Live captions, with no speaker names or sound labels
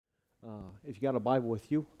If you got a Bible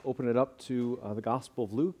with you, open it up to the Gospel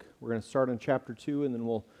of Luke. We're going to start in chapter 2, and then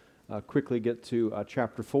we'll quickly get to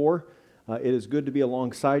chapter 4. It is good to be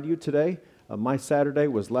alongside you today. My Saturday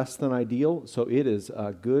was less than ideal, so it is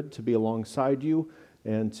good to be alongside you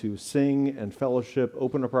and to sing and fellowship,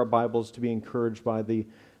 open up our Bibles to be encouraged by the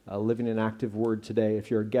living and active Word today. If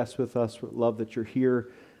you're a guest with us, we love that you're here.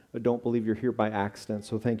 I don't believe you're here by accident,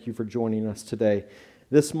 so thank you for joining us today.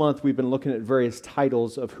 This month, we've been looking at various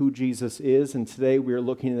titles of who Jesus is, and today we are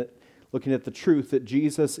looking at the truth that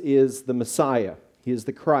Jesus is the Messiah. He is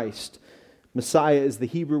the Christ. Messiah is the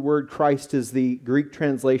Hebrew word. Christ is the Greek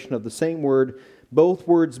translation of the same word. Both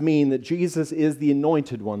words mean that Jesus is the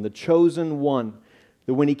anointed one, the chosen one.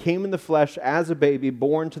 That when he came in the flesh as a baby,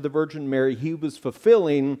 born to the Virgin Mary, he was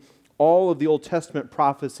fulfilling all of the Old Testament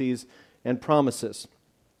prophecies and promises.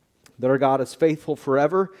 That our God is faithful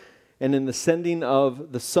forever. And in the sending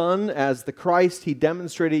of the Son as the Christ, he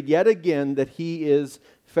demonstrated yet again that he is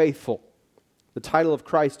faithful. The title of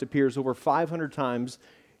Christ appears over 500 times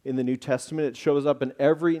in the New Testament. It shows up in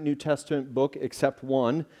every New Testament book except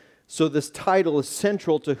one. So this title is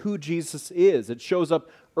central to who Jesus is. It shows up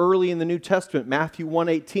early in the New Testament. Matthew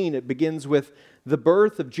 1:18, it begins with, "The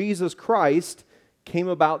birth of Jesus Christ came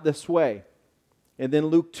about this way." And then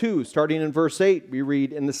Luke 2, starting in verse 8, we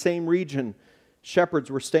read, "In the same region, shepherds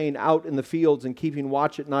were staying out in the fields and keeping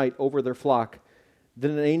watch at night over their flock. Then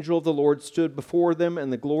an angel of the Lord stood before them,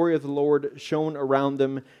 and the glory of the Lord shone around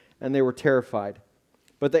them, and they were terrified.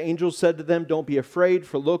 But the angel said to them, 'Don't be afraid,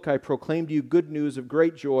 for look, I proclaim to you good news of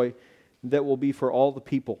great joy that will be for all the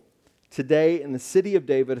people. Today in the city of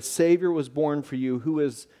David a Savior was born for you, who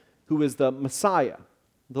is the Messiah,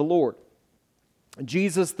 the Lord.'"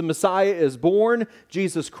 Jesus the Messiah is born.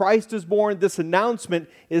 Jesus Christ is born. This announcement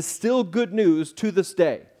is still good news to this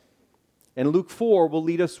day. And Luke 4 will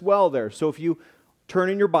lead us well there. So if you turn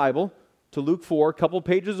in your Bible to Luke 4, a couple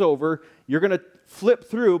pages over, you're going to flip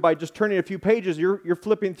through, by just turning a few pages, you're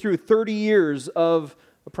flipping through 30 years of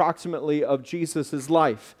approximately of Jesus'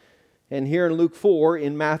 life. And here in Luke 4,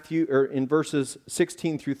 in Matthew, or in verses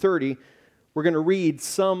 16 through 30, we're going to read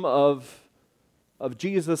some of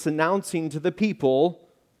Jesus announcing to the people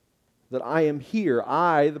that I am here.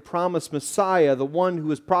 I, the promised Messiah, the one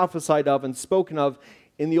who is prophesied of and spoken of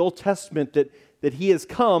in the Old Testament, that he has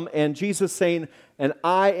come, and Jesus saying, "And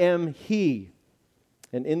I am he."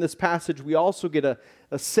 And in this passage, we also get a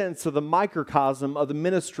sense of the microcosm of the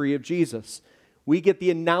ministry of Jesus. We get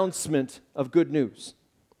the announcement of good news,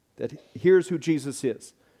 that here's who Jesus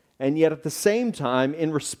is. And yet at the same time,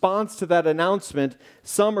 in response to that announcement,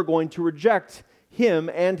 some are going to reject him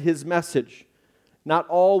and his message. Not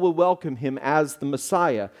all will welcome him as the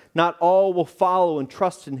Messiah. Not all will follow and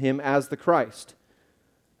trust in him as the Christ.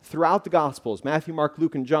 Throughout the Gospels, Matthew, Mark,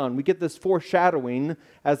 Luke, and John, we get this foreshadowing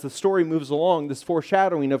as the story moves along, this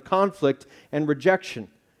foreshadowing of conflict and rejection.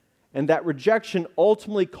 And that rejection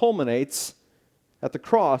ultimately culminates at the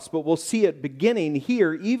cross, but we'll see it beginning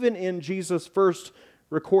here, even in Jesus' first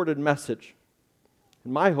recorded message.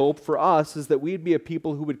 And my hope for us is that we'd be a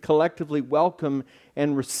people who would collectively welcome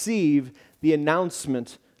and receive the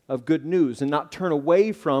announcement of good news and not turn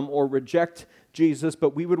away from or reject Jesus,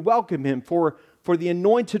 but we would welcome him for the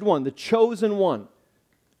anointed one, the chosen one,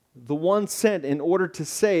 the one sent in order to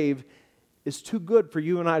save, is too good for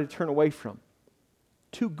you and I to turn away from.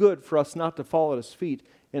 Too good for us not to fall at his feet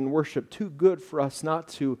and worship. Too good for us not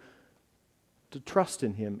to trust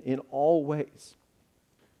in him in all ways.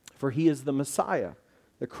 For he is the Messiah,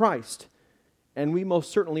 the Christ, and we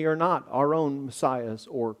most certainly are not our own Messiahs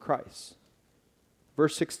or Christs.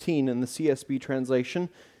 Verse 16 in the CSB translation,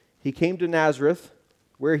 "He came to Nazareth,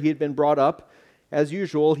 where he had been brought up. As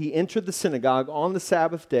usual, he entered the synagogue on the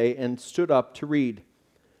Sabbath day and stood up to read."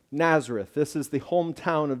 Nazareth, this is the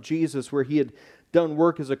hometown of Jesus, where he had done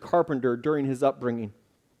work as a carpenter during his upbringing.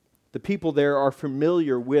 The people there are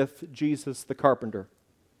familiar with Jesus the carpenter,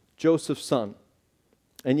 Joseph's son.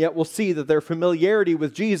 And yet we'll see that their familiarity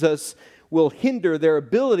with Jesus will hinder their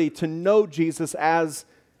ability to know Jesus as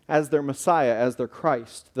their Messiah, as their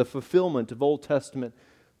Christ, the fulfillment of Old Testament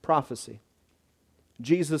prophecy.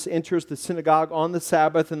 Jesus enters the synagogue on the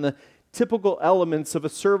Sabbath, and the typical elements of a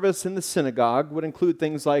service in the synagogue would include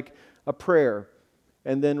things like a prayer,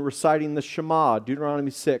 and then reciting the Shema,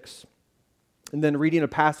 Deuteronomy 6, and then reading a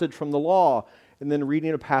passage from the law, and then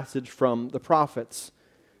reading a passage from the prophets.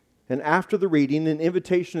 And after the reading, an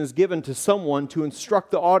invitation is given to someone to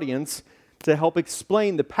instruct the audience to help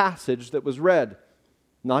explain the passage that was read.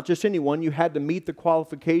 Not just anyone, you had to meet the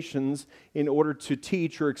qualifications in order to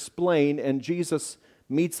teach or explain, and Jesus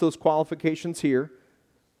meets those qualifications here.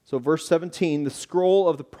 So verse 17, the scroll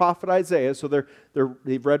of the prophet Isaiah. So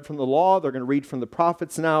they've read from the law. They're going to read from the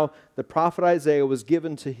prophets now. The prophet Isaiah was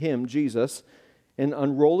given to him, Jesus. And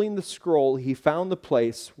unrolling the scroll, he found the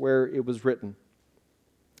place where it was written.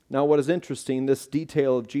 Now what is interesting, this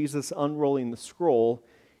detail of Jesus unrolling the scroll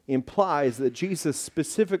implies that Jesus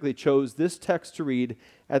specifically chose this text to read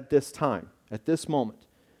at this time, at this moment.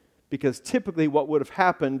 Because typically what would have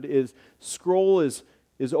happened is scroll is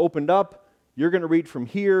opened up. You're going to read from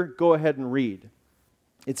here. Go ahead and read.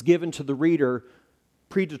 It's given to the reader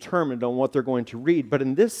predetermined on what they're going to read. But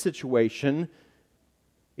in this situation,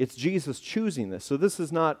 it's Jesus choosing this. So this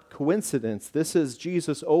is not coincidence. This is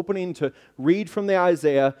Jesus opening to read from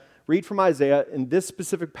Isaiah in this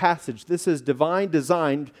specific passage. This is divine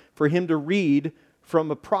designed for him to read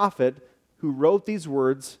from a prophet who wrote these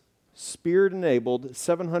words, Spirit-enabled,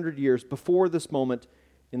 700 years before this moment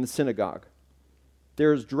in the synagogue.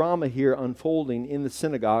 There's drama here unfolding in the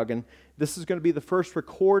synagogue, and this is going to be the first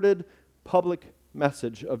recorded public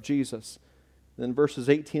message of Jesus. Then verses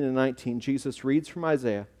 18 and 19, Jesus reads from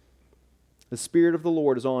Isaiah, "The Spirit of the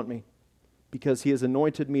Lord is on me, because he has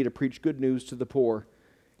anointed me to preach good news to the poor.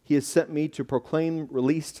 He has sent me to proclaim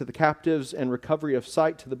release to the captives and recovery of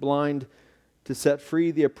sight to the blind, to set free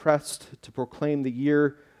the oppressed, to proclaim the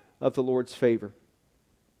year of the Lord's favor."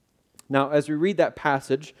 Now, as we read that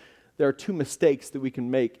passage, there are two mistakes that we can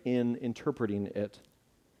make in interpreting it.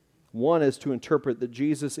 One is to interpret that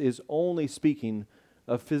Jesus is only speaking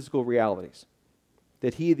of physical realities,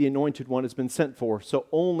 that he, the anointed one, has been sent for, so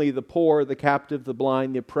only the poor, the captive, the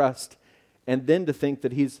blind, the oppressed, and then to think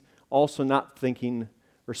that he's also not thinking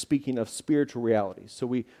or speaking of spiritual realities. So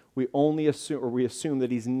we assume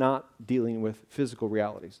that he's not dealing with physical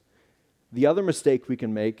realities. The other mistake we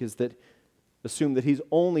can make is that assume that he's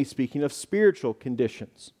only speaking of spiritual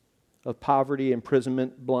conditions, of poverty,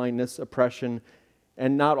 imprisonment, blindness, oppression,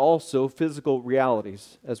 and not also physical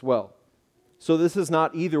realities as well. So this is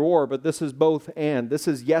not either or, but this is both and. This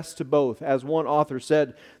is yes to both. As one author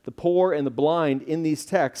said, the poor and the blind in these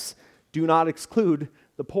texts do not exclude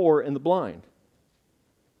the poor and the blind.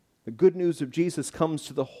 The good news of Jesus comes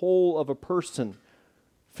to the whole of a person,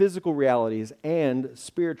 physical realities and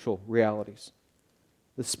spiritual realities.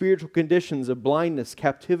 The spiritual conditions of blindness,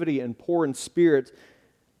 captivity, and poor in spirit,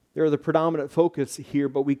 they're the predominant focus here,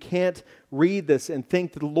 but we can't read this and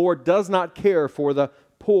think that the Lord does not care for the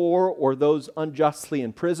poor or those unjustly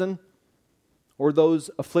in prison or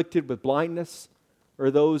those afflicted with blindness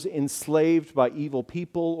or those enslaved by evil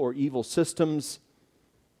people or evil systems.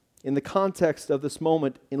 In the context of this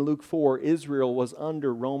moment in Luke 4, Israel was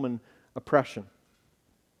under Roman oppression.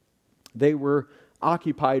 They were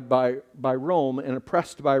occupied by Rome and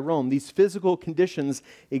oppressed by Rome. These physical conditions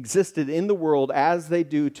existed in the world as they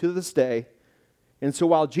do to this day. And so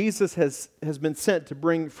while Jesus has been sent to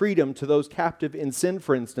bring freedom to those captive in sin,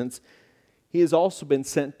 for instance, he has also been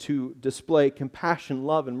sent to display compassion,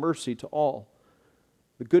 love, and mercy to all.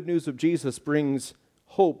 The good news of Jesus brings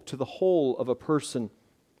hope to the whole of a person.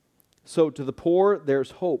 So to the poor,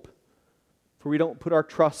 there's hope. For we don't put our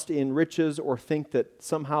trust in riches or think that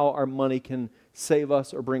somehow our money can save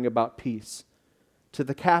us or bring about peace. To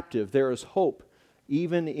the captive, there is hope,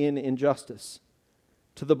 even in injustice.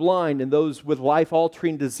 To the blind and those with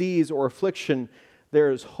life-altering disease or affliction,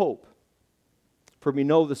 there is hope. For we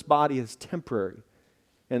know this body is temporary,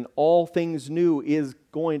 and all things new is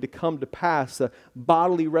going to come to pass. A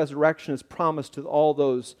bodily resurrection is promised to all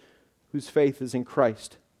those whose faith is in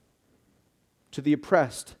Christ. To the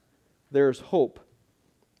oppressed, there is hope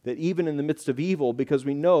that even in the midst of evil, because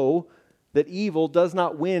we know that evil does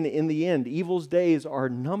not win in the end. Evil's days are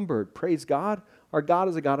numbered. Praise God. Our God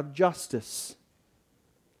is a God of justice.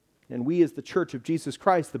 And we as the church of Jesus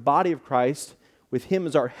Christ, the body of Christ, with him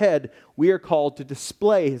as our head, we are called to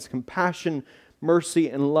display his compassion, mercy,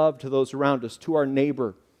 and love to those around us, to our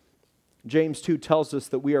neighbor. James 2 tells us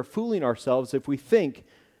that we are fooling ourselves if we think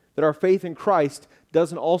that our faith in Christ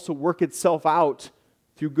doesn't also work itself out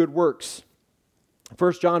through good works.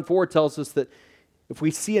 1 John 4 tells us that if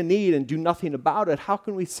we see a need and do nothing about it, how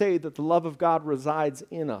can we say that the love of God resides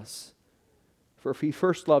in us? For if he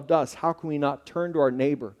first loved us, how can we not turn to our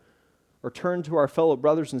neighbor or turn to our fellow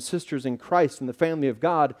brothers and sisters in Christ in the family of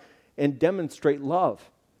God and demonstrate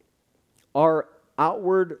love? Our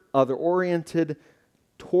outward, other-oriented,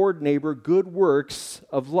 toward neighbor, good works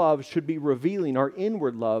of love should be revealing our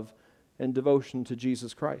inward love and devotion to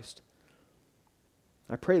Jesus Christ.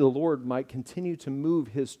 I pray the Lord might continue to move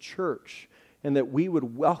his church and that we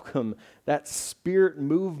would welcome that spirit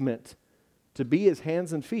movement to be his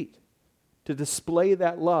hands and feet, to display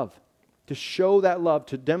that love, to show that love,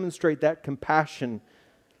 to demonstrate that compassion.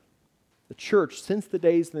 The church, since the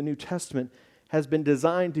days of the New Testament, has been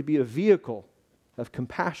designed to be a vehicle of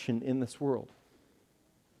compassion in this world.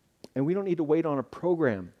 And we don't need to wait on a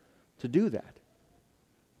program to do that.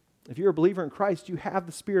 If you're a believer in Christ, you have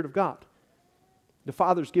the Spirit of God. The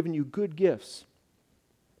Father's given you good gifts,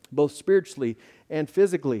 both spiritually and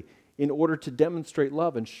physically, in order to demonstrate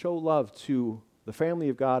love and show love to the family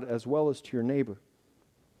of God as well as to your neighbor.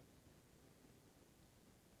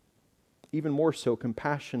 Even more so,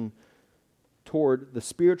 compassion toward the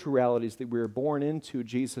spiritual realities that we are born into,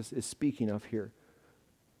 Jesus is speaking of here.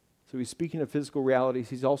 So he's speaking of physical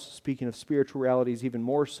realities. He's also speaking of spiritual realities, even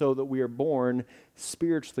more so that we are born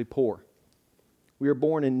spiritually poor. We are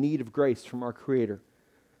born in need of grace from our Creator.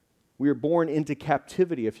 We are born into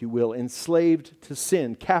captivity, if you will, enslaved to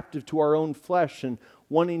sin, captive to our own flesh and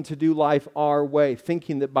wanting to do life our way,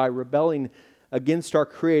 thinking that by rebelling against our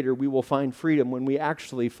Creator we will find freedom, when we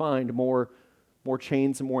actually find more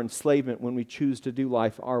chains and more enslavement when we choose to do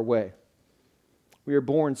life our way. We are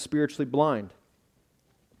born spiritually blind.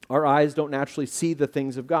 Our eyes don't naturally see the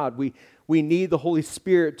things of God. We need the Holy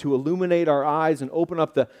Spirit to illuminate our eyes and open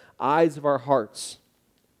up the eyes of our hearts.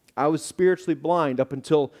 I was spiritually blind up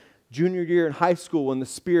until junior year in high school, when the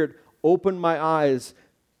Spirit opened my eyes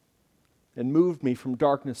and moved me from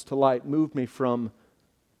darkness to light, moved me from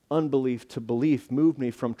unbelief to belief, moved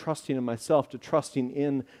me from trusting in myself to trusting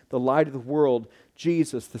in the light of the world,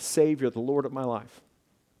 Jesus, the Savior, the Lord of my life.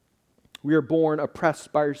 We are born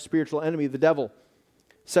oppressed by our spiritual enemy, the devil.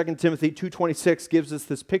 2 Timothy 2:26 gives us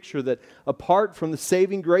this picture that apart from the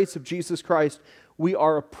saving grace of Jesus Christ, we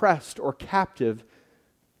are oppressed or captive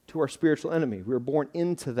to our spiritual enemy. We are born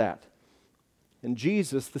into that. And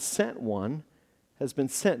Jesus, the sent one, has been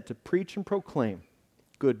sent to preach and proclaim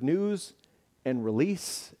good news and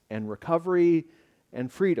release and recovery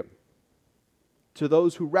and freedom to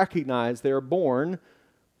those who recognize they are born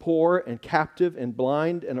poor and captive and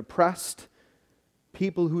blind and oppressed.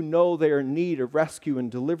 People who know they are in need of rescue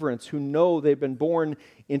and deliverance, who know they've been born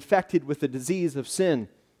infected with the disease of sin,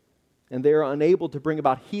 and they are unable to bring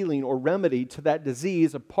about healing or remedy to that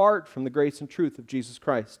disease apart from the grace and truth of Jesus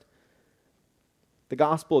Christ. The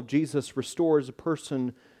gospel of Jesus restores a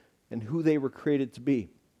person and who they were created to be.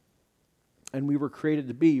 And we were created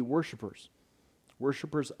to be worshipers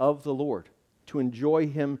of the Lord, to enjoy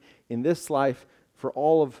Him in this life for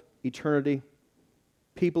all of eternity.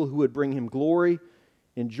 People who would bring Him glory,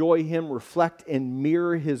 enjoy Him, reflect and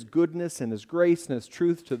mirror His goodness and His grace and His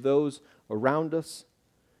truth to those around us.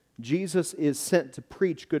 Jesus is sent to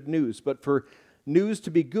preach good news, but for news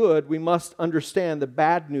to be good, we must understand the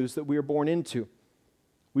bad news that we are born into.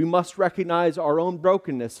 We must recognize our own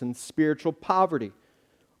brokenness and spiritual poverty,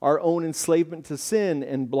 our own enslavement to sin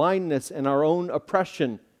and blindness and our own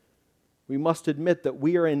oppression. We must admit that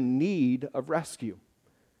we are in need of rescue.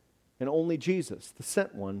 And only Jesus, the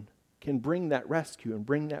sent one, can bring that rescue and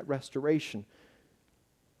bring that restoration.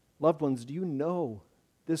 Loved ones, do you know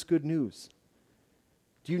this good news?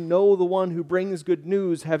 Do you know the one who brings good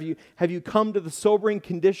news? Have you come to the sobering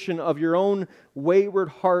condition of your own wayward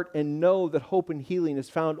heart and know that hope and healing is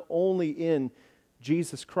found only in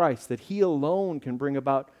Jesus Christ, that He alone can bring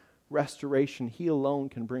about restoration, He alone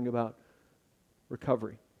can bring about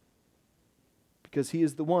recovery? Because He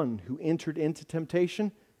is the one who entered into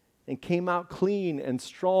temptation and came out clean and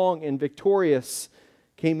strong and victorious,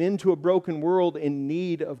 came into a broken world in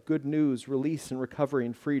need of good news, release and recovery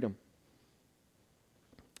and freedom.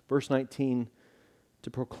 Verse 19,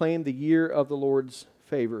 to proclaim the year of the Lord's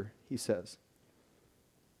favor, he says.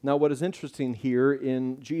 Now, what is interesting here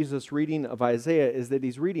in Jesus' reading of Isaiah is that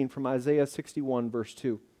he's reading from Isaiah 61, verse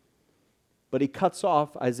 2. But he cuts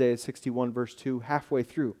off Isaiah 61, verse 2 halfway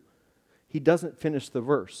through. He doesn't finish the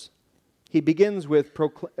verse. He begins with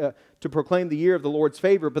to proclaim the year of the Lord's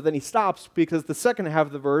favor, but then he stops because the second half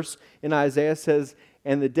of the verse in Isaiah says,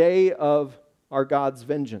 and the day of our God's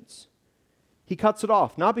vengeance. He cuts it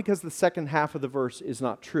off, not because the second half of the verse is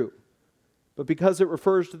not true, but because it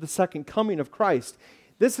refers to the second coming of Christ.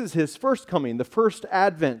 This is His first coming, the first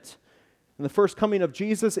advent. And the first coming of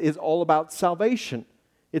Jesus is all about salvation.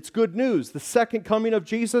 It's good news. The second coming of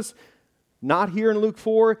Jesus, not here in Luke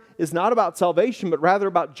 4, is not about salvation, but rather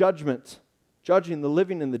about judgment, judging the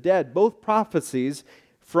living and the dead. Both prophecies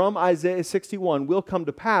from Isaiah 61 will come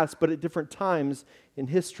to pass, but at different times in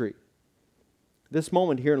history. This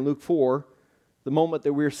moment here in Luke 4, the moment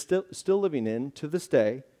that we're still living in to this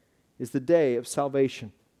day, is the day of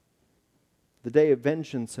salvation. The day of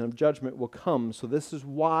vengeance and of judgment will come. So this is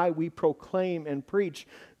why we proclaim and preach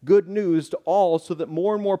good news to all, so that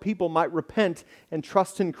more and more people might repent and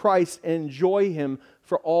trust in Christ and enjoy Him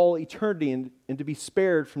for all eternity and to be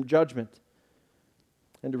spared from judgment.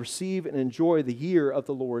 and to receive and enjoy the year of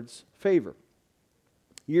the Lord's favor.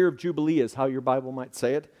 Year of Jubilee is how your Bible might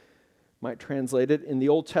say it, might translate it. In the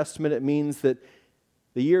Old Testament, it means that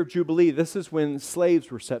the year of Jubilee, this is when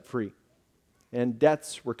slaves were set free and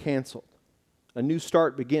debts were canceled. A new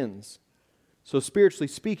start begins. So spiritually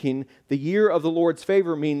speaking, the year of the Lord's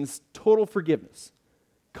favor means total forgiveness,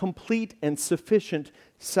 complete and sufficient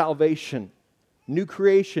salvation, new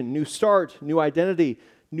creation, new start, new identity,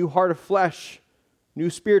 new heart of flesh, new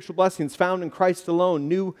spiritual blessings found in Christ alone,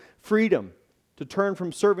 new freedom to turn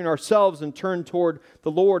from serving ourselves and turn toward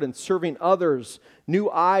the Lord and serving others, new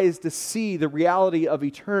eyes to see the reality of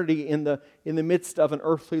eternity in the midst of an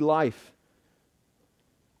earthly life.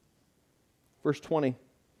 Verse 20,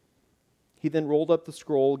 he then rolled up the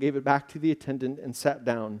scroll, gave it back to the attendant, and sat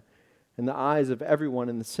down, and the eyes of everyone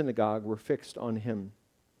in the synagogue were fixed on him.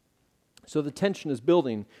 So the tension is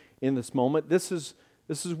building in this moment. This is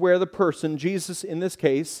where the person, Jesus in this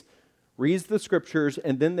case, reads the scriptures,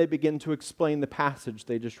 and then they begin to explain the passage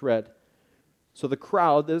they just read. So the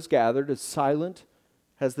crowd that is gathered is silent,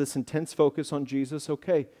 has this intense focus on Jesus.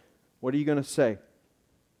 Okay, what are you going to say?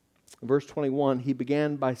 Verse 21, he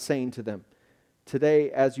began by saying to them,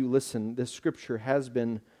 "Today, as you listen, this scripture has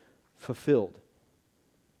been fulfilled."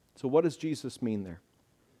 So what does Jesus mean there?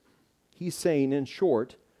 He's saying, in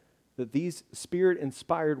short, that these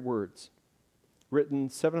Spirit-inspired words, written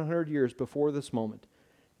 700 years before this moment,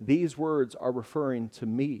 these words are referring to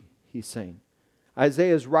me, he's saying.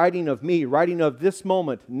 Isaiah is writing of me, writing of this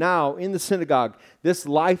moment, now in the synagogue, this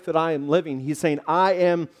life that I am living. He's saying, I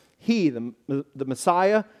am he, the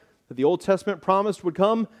Messiah that the Old Testament promised would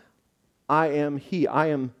come. I am he, I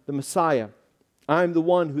am the Messiah. I am the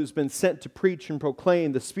one who's been sent to preach and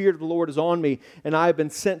proclaim. The Spirit of the Lord is on me, and I have been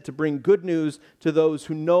sent to bring good news to those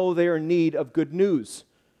who know they are in need of good news.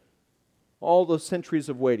 All those centuries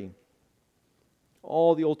of waiting,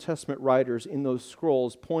 all the Old Testament writers in those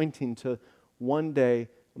scrolls pointing to one day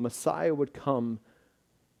the Messiah would come,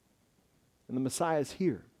 and the Messiah is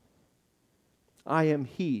here. I am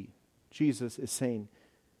he, Jesus is saying.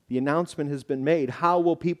 The announcement has been made. How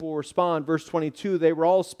will people respond? Verse 22, they were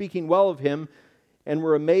all speaking well of him and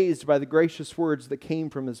were amazed by the gracious words that came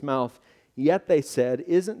from his mouth. Yet they said,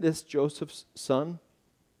 "Isn't this Joseph's son?"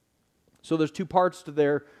 So there's two parts to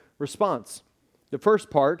their response. The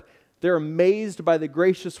first part, they're amazed by the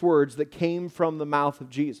gracious words that came from the mouth of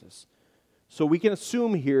Jesus. So we can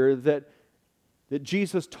assume here that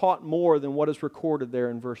Jesus taught more than what is recorded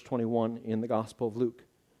there in verse 21 in the Gospel of Luke.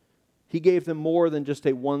 He gave them more than just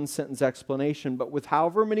a one-sentence explanation, but with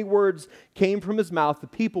however many words came from his mouth, the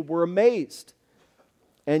people were amazed.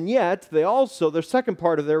 And yet, their second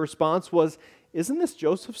part of their response was, "Isn't this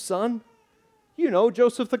Joseph's son? You know,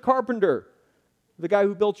 Joseph the carpenter, the guy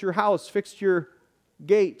who built your house, fixed your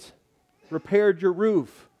gate, repaired your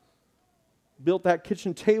roof, built that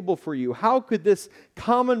kitchen table for you. How could this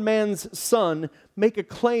common man's son make a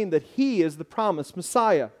claim that he is the promised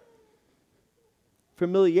Messiah?"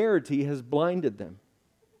 Familiarity has blinded them.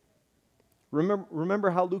 Remember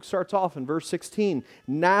how Luke starts off in verse 16.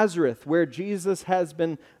 Nazareth, where Jesus had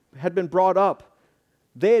been brought up.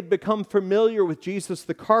 They had become familiar with Jesus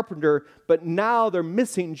the carpenter, but now they're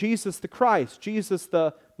missing Jesus the Christ, Jesus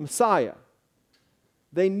the Messiah.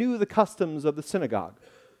 They knew the customs of the synagogue,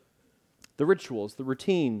 the rituals, the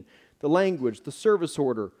routine, the language, the service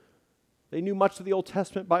order. They knew much of the Old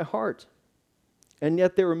Testament by heart. And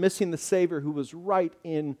yet they were missing the Savior who was right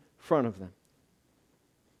in front of them.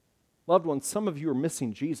 Loved ones, some of you are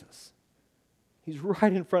missing Jesus. He's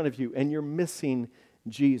right in front of you, and you're missing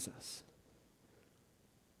Jesus.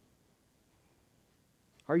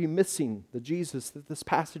 Are you missing the Jesus that this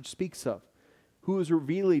passage speaks of, who is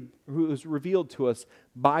revealed to us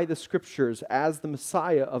by the Scriptures as the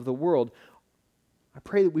Messiah of the world? I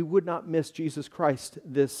pray that we would not miss Jesus Christ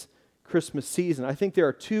this Christmas season. I think there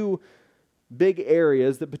are two big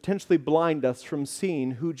areas that potentially blind us from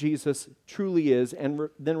seeing who Jesus truly is and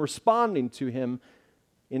then responding to him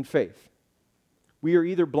in faith. We are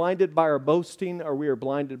either blinded by our boasting or we are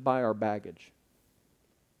blinded by our baggage.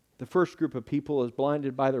 The first group of people is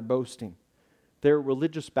blinded by their boasting, their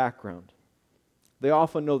religious background. They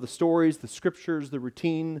often know the stories, the scriptures, the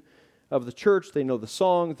routine of the church. They know the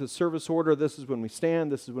songs, the service order. This is when we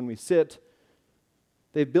stand, this is when we sit.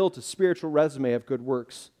 They've built a spiritual resume of good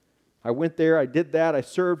works. I went there, I did that, I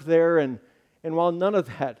served there, and while none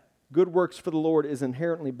of that good works for the Lord is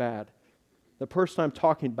inherently bad, the person I'm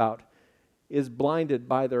talking about is blinded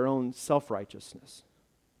by their own self-righteousness.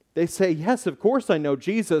 They say, yes, of course I know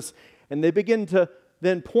Jesus, and they begin to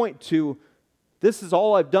then point to, this is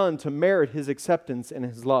all I've done to merit his acceptance and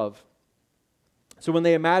his love. So when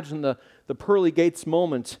they imagine the pearly gates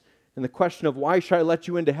moment and the question of why should I let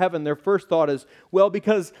you into heaven, their first thought is, well,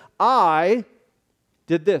 because I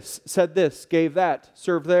did this, said this, gave that,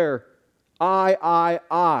 served there.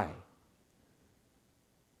 I.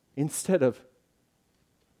 Instead of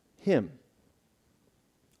Him.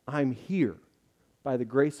 I'm here by the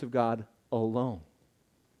grace of God alone.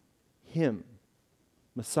 Him,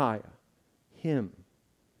 Messiah. Him,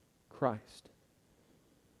 Christ.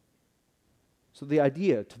 So the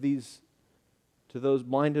idea to those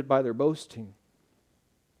blinded by their boasting,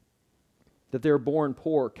 that they're born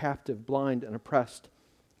poor, captive, blind, and oppressed,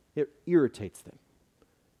 it irritates them.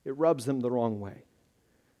 It rubs them the wrong way.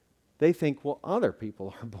 They think, well, other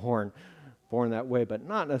people are born that way, but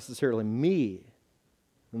not necessarily me.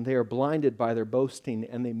 And they are blinded by their boasting,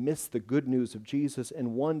 and they miss the good news of Jesus.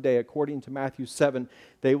 And one day, according to Matthew 7,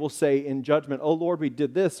 they will say in judgment, oh Lord, we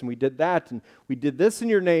did this, and we did that, and we did this in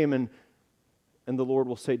your name. And the Lord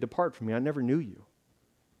will say, depart from me, I never knew you.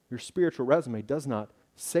 Your spiritual resume does not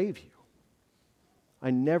save you. I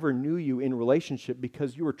never knew you in relationship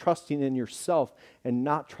because you were trusting in yourself and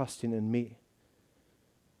not trusting in me.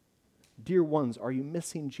 Dear ones, are you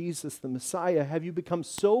missing Jesus, the Messiah? Have you become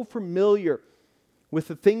so familiar with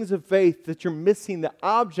the things of faith that you're missing the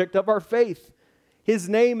object of our faith? His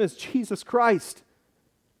name is Jesus Christ.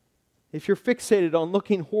 If you're fixated on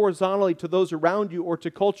looking horizontally to those around you or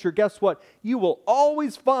to culture, guess what? You will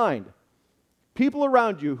always find people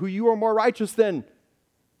around you who you are more righteous than.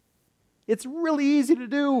 It's really easy to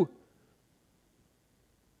do.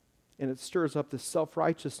 And it stirs up this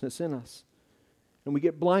self-righteousness in us. And we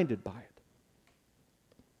get blinded by it.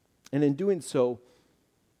 And in doing so,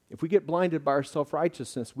 if we get blinded by our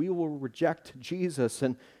self-righteousness, we will reject Jesus.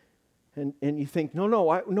 And you think,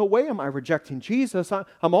 no way am I rejecting Jesus.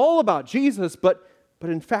 I'm all about Jesus. But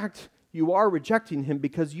in fact, you are rejecting Him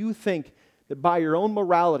because you think that by your own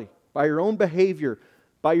morality, by your own behavior,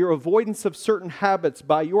 by your avoidance of certain habits,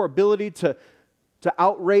 by your ability to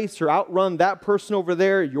outrace or outrun that person over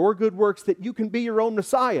there, your good works, that you can be your own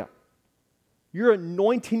Messiah. You're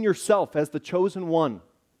anointing yourself as the chosen one,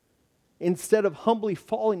 instead of humbly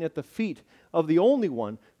falling at the feet of the only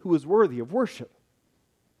one who is worthy of worship.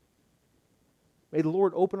 May the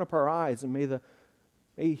Lord open up our eyes, and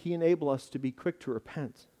may He enable us to be quick to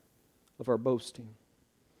repent of our boasting.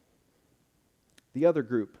 The other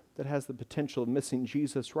group that has the potential of missing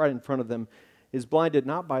Jesus right in front of them is blinded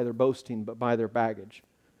not by their boasting, but by their baggage.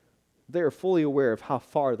 They are fully aware of how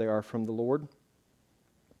far they are from the Lord.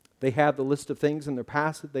 They have the list of things in their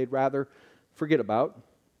past that they'd rather forget about.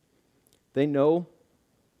 They know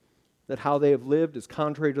that how they have lived is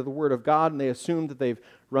contrary to the Word of God, and they assume that they've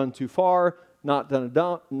run too far, not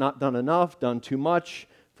done enough, done too much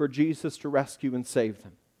for Jesus to rescue and save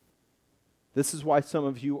them. This is why some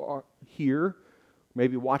of you are here,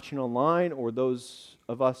 maybe watching online, or those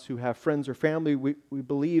of us who have friends or family, we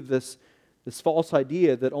believe this false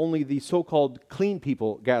idea that only the so-called clean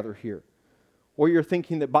people gather here. Or you're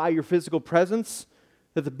thinking that by your physical presence,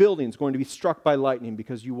 that the building's going to be struck by lightning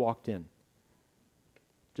because you walked in.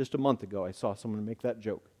 Just a month ago, I saw someone make that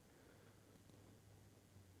joke.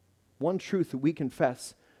 One truth that we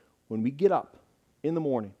confess when we get up in the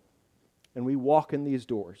morning and we walk in these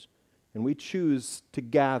doors and we choose to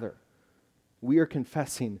gather, we are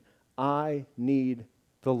confessing, I need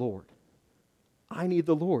the Lord. I need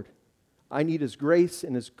the Lord. I need His grace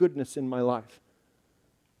and His goodness in my life.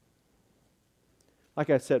 Like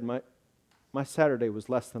I said, my Saturday was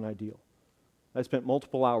less than ideal. I spent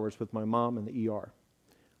multiple hours with my mom in the ER.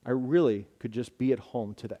 I really could just be at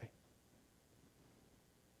home today.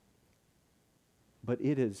 But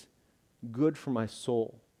it is good for my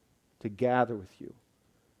soul to gather with you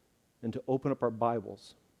and to open up our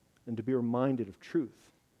Bibles and to be reminded of truth.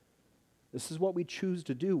 This is what we choose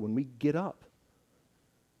to do when we get up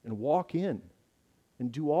and walk in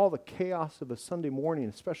and do all the chaos of a Sunday morning,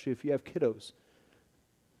 especially if you have kiddos.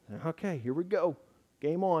 Okay, here we go.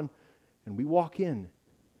 Game on. And we walk in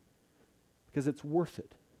because it's worth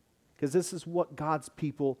it. Because this is what God's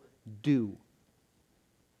people do.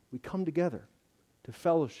 We come together to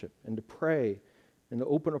fellowship and to pray and to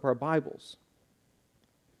open up our Bibles.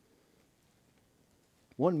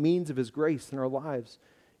 One means of His grace in our lives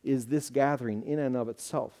is this gathering in and of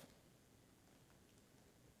itself.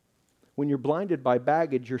 When you're blinded by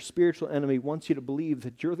baggage, your spiritual enemy wants you to believe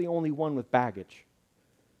that you're the only one with baggage.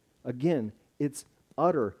 Again, it's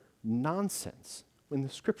utter nonsense when the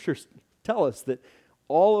Scriptures tell us that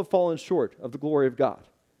all have fallen short of the glory of God.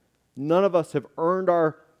 None of us have earned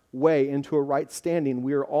our way into a right standing.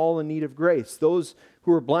 We are all in need of grace. Those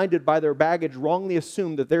who are blinded by their baggage wrongly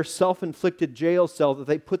assume that their self-inflicted jail cell that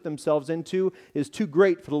they put themselves into is too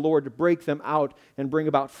great for the Lord to break them out and bring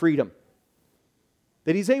about freedom.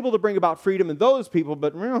 That He's able to bring about freedom in those people,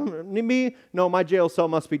 but me, no, my jail cell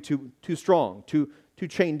must be too strong, too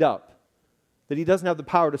chained up. That He doesn't have the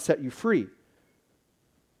power to set you free.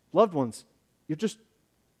 Loved ones,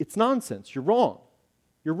 it's nonsense. You're wrong.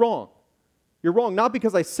 You're wrong. You're wrong, not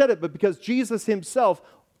because I said it, but because Jesus Himself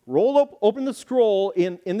opened the scroll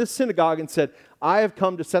in the synagogue and said, I have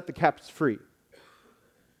come to set the captives free.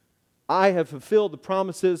 I have fulfilled the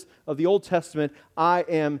promises of the Old Testament. I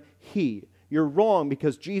am He. You're wrong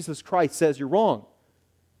because Jesus Christ says you're wrong.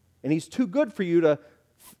 And He's too good for you to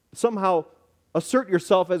somehow assert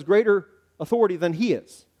yourself as greater authority than He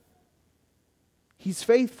is. He's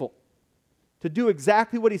faithful to do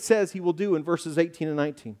exactly what He says He will do in verses 18 and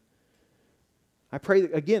 19. I pray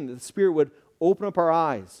that, again, that the Spirit would open up our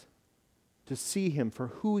eyes to see Him for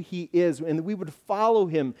who He is, and that we would follow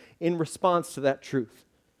Him in response to that truth.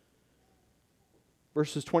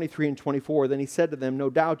 Verses 23 and 24, then He said to them, no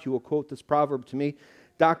doubt you will quote this proverb to me,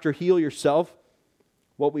 Doctor, heal yourself.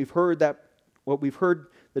 What we've heard that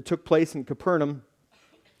took place in Capernaum,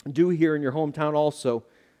 do here in your hometown also.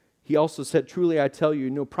 He also said, truly I tell you,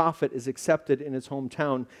 no prophet is accepted in his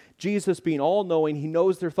hometown. Jesus being all-knowing, He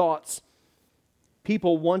knows their thoughts.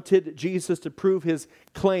 People wanted Jesus to prove His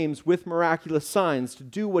claims with miraculous signs, to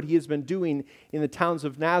do what He has been doing in the towns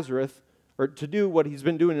of Nazareth, or to do what He's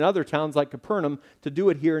been doing in other towns like Capernaum, to do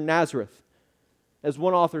it here in Nazareth. As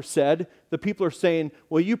one author said, the people are saying,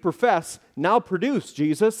 well, you profess, now produce,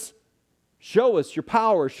 Jesus. Show us your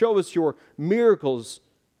power, show us your miracles.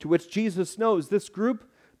 To which Jesus knows this group,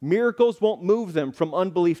 miracles won't move them from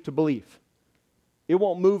unbelief to belief. It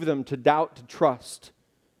won't move them to doubt, to trust.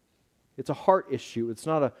 It's a heart issue. It's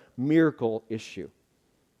not a miracle issue.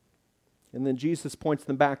 And then Jesus points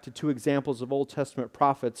them back to two examples of Old Testament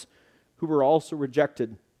prophets who were also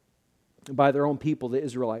rejected by their own people, the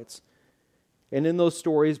Israelites. And in those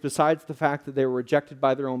stories, besides the fact that they were rejected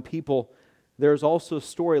by their own people, there's also a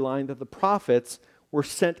storyline that the prophets were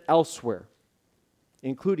sent elsewhere,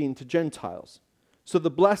 including to Gentiles. So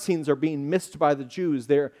the blessings are being missed by the Jews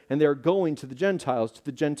there, and they're going to the Gentiles, to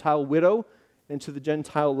the Gentile widow and to the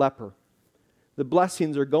Gentile leper. The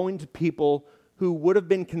blessings are going to people who would have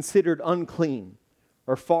been considered unclean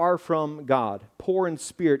or far from God, poor in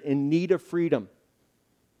spirit, in need of freedom.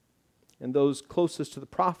 And those closest to the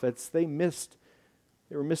prophets, they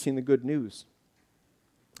were missing the good news.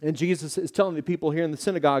 And Jesus is telling the people here in the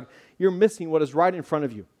synagogue, you're missing what is right in front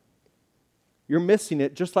of you. You're missing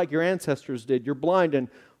it just like your ancestors did. You're blind and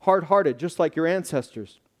hard-hearted just like your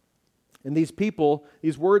ancestors. And these people,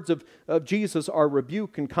 these words of Jesus are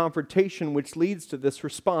rebuke and confrontation, which leads to this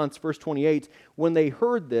response. Verse 28, when they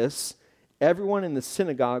heard this, everyone in the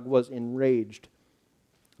synagogue was enraged.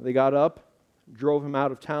 They got up, drove Him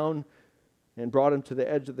out of town, and brought Him to the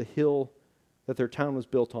edge of the hill that their town was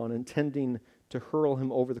built on, intending to hurl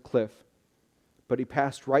Him over the cliff. But He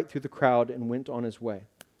passed right through the crowd and went on His way.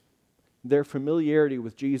 Their familiarity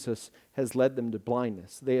with Jesus has led them to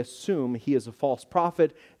blindness. They assume He is a false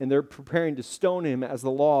prophet, and they're preparing to stone Him as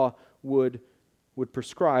the law would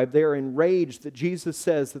prescribe. They are enraged that Jesus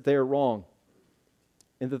says that they are wrong,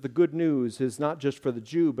 and that the good news is not just for the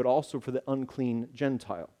Jew, but also for the unclean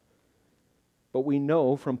Gentile. But we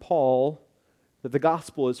know from Paul that the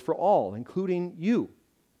gospel is for all, including you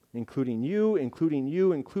who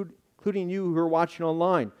are watching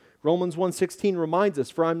online. Romans 1:16 reminds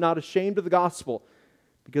us, for I'm not ashamed of the gospel,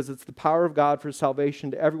 because it's the power of God for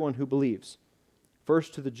salvation to everyone who believes,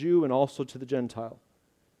 first to the Jew and also to the Gentile.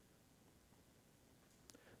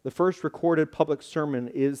 The first recorded public sermon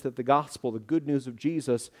is that the gospel, the good news of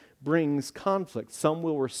Jesus, brings conflict. Some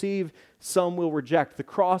will receive, some will reject. The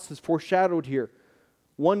cross is foreshadowed here.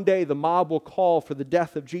 One day the mob will call for the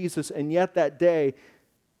death of Jesus, and yet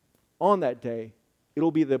on that day,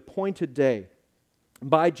 it'll be the appointed day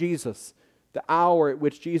by Jesus, the hour at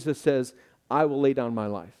which Jesus says, I will lay down my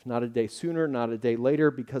life. Not a day sooner, not a day later,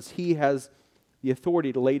 because He has the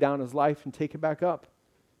authority to lay down His life and take it back up.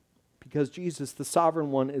 Because Jesus, the sovereign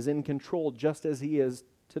one, is in control just as He is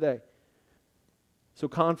today. So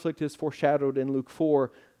conflict is foreshadowed in Luke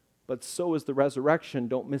 4, but so is the resurrection.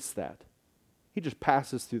 Don't miss that. He just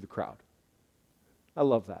passes through the crowd. I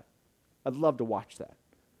love that. I'd love to watch that.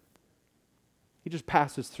 He just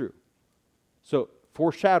passes through. So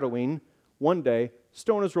foreshadowing, one day,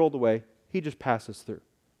 stone is rolled away, He just passes through.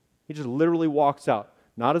 He just literally walks out,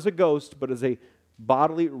 not as a ghost, but as a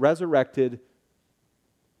bodily, resurrected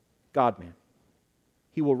God-man.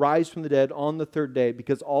 He will rise from the dead on the third day,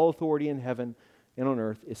 because all authority in heaven and on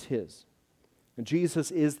earth is His. And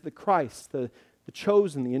Jesus is the Christ, the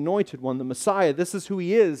chosen, the anointed one, the Messiah. This is who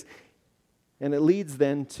He is. And it leads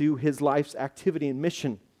then to His life's activity and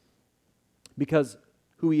mission. Because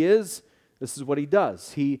who He is, this is what He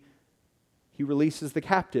does. He releases the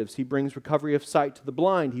captives. He brings recovery of sight to the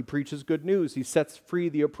blind. He preaches good news. He sets free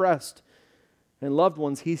the oppressed. And loved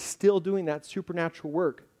ones, He's still doing that supernatural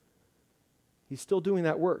work. He's still doing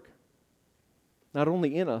that work. Not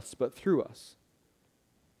only in us, but through us.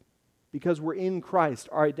 Because we're in Christ,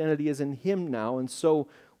 our identity is in Him now, and so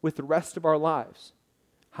with the rest of our lives.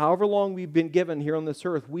 However long we've been given here on this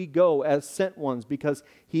earth, we go as sent ones because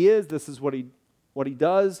He is, this is what He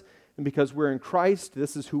does, and because we're in Christ,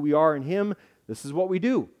 this is who we are in Him, this is what we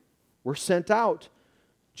do. We're sent out.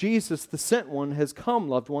 Jesus, the sent one, has come,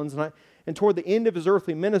 loved ones, and toward the end of His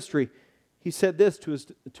earthly ministry, He said this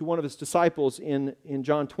to one of His disciples in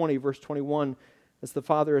John 20, verse 21, "As the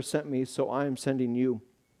Father has sent me, so I am sending you."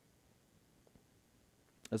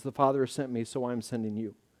 As the Father has sent me, so I am sending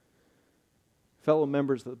you. Fellow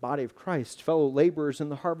members of the body of Christ, fellow laborers in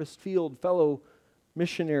the harvest field, fellow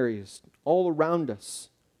missionaries all around us,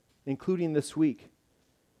 including this week.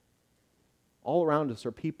 All around us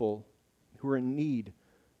are people who are in need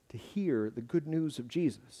to hear the good news of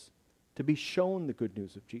Jesus, to be shown the good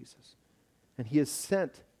news of Jesus. And He has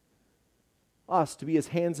sent us to be His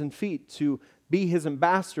hands and feet, to be His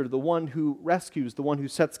ambassador, the one who rescues, the one who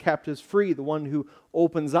sets captives free, the one who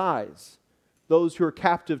opens eyes. Those who are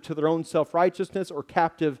captive to their own self-righteousness or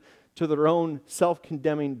captive to their own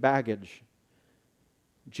self-condemning baggage.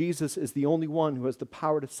 Jesus is the only one who has the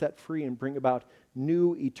power to set free and bring about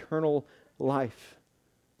new eternal life.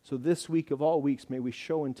 So this week of all weeks, may we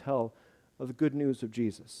show and tell of the good news of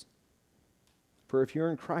Jesus. For if you're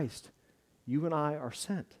in Christ, you and I are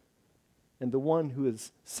sent. And the one who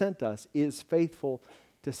has sent us is faithful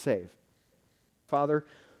to save. Father,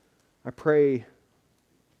 I pray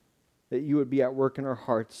that You would be at work in our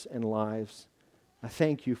hearts and lives. I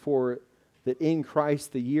thank You for that in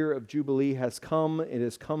Christ the year of Jubilee has come. It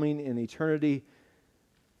is coming in eternity.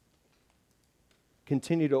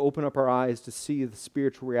 Continue to open up our eyes to see the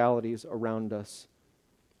spiritual realities around us,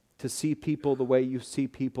 to see people the way You see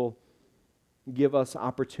people. Give us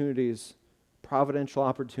opportunities, providential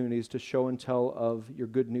opportunities to show and tell of Your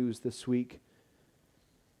good news this week.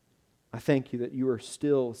 I thank You that You are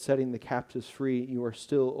still setting the captives free. You are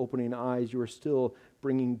still opening eyes. You are still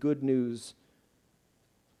bringing good news.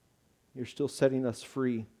 You're still setting us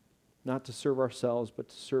free, not to serve ourselves, but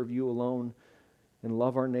to serve You alone and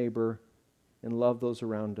love our neighbor and love those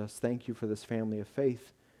around us. Thank You for this family of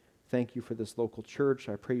faith. Thank You for this local church.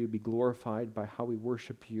 I pray You be glorified by how we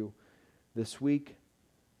worship You this week.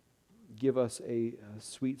 Give us a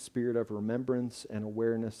sweet spirit of remembrance and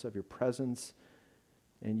awareness of Your presence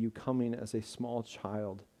and You coming as a small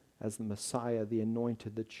child, as the Messiah, the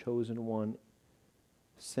anointed, the chosen one,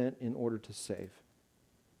 sent in order to save.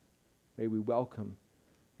 May we welcome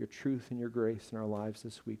Your truth and Your grace in our lives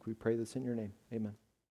this week. We pray this in Your name. Amen.